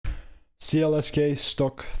CLSK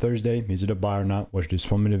Stock Thursday. Is it a buy or not? Watch this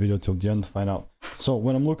 1 minute video till the end to find out. So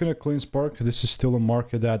when I'm looking at CleanSpark, this is still a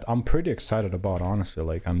market that I'm pretty excited about, honestly.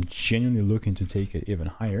 Like, I'm genuinely looking to take it even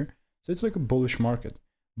higher. So it's like a bullish market,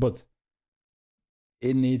 but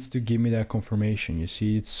it needs to give me that confirmation. You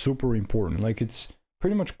see, it's super important. Like, it's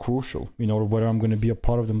pretty much crucial, you know, whether I'm going to be a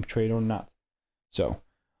part of the trade or not. So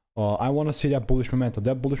I want to see that bullish momentum.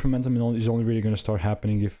 That bullish momentum is only really going to start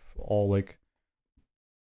happening if all like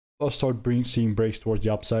I'll start seeing breaks towards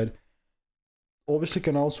the upside. Obviously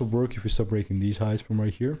can also work if we start breaking these highs from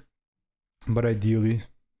right here, but ideally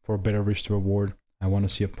for a better risk to reward, I want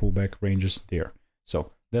to see a pullback ranges there.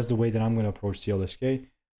 So that's the way that I'm going to approach CLSK.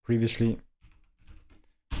 Previously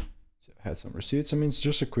I had some receipts. I mean, it's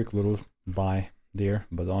just a quick little buy there,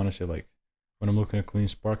 but honestly, like when I'm looking at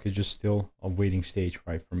CleanSpark, it's just still a waiting stage,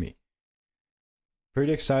 right, for me.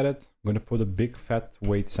 Pretty excited. I'm going to put a big fat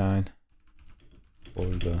wait sign for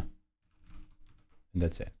the, and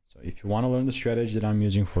that's it. So if you want to learn the strategy that I'm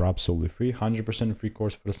using for absolutely free, 100% free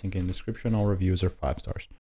course, for the link in the description. All reviews are 5 stars.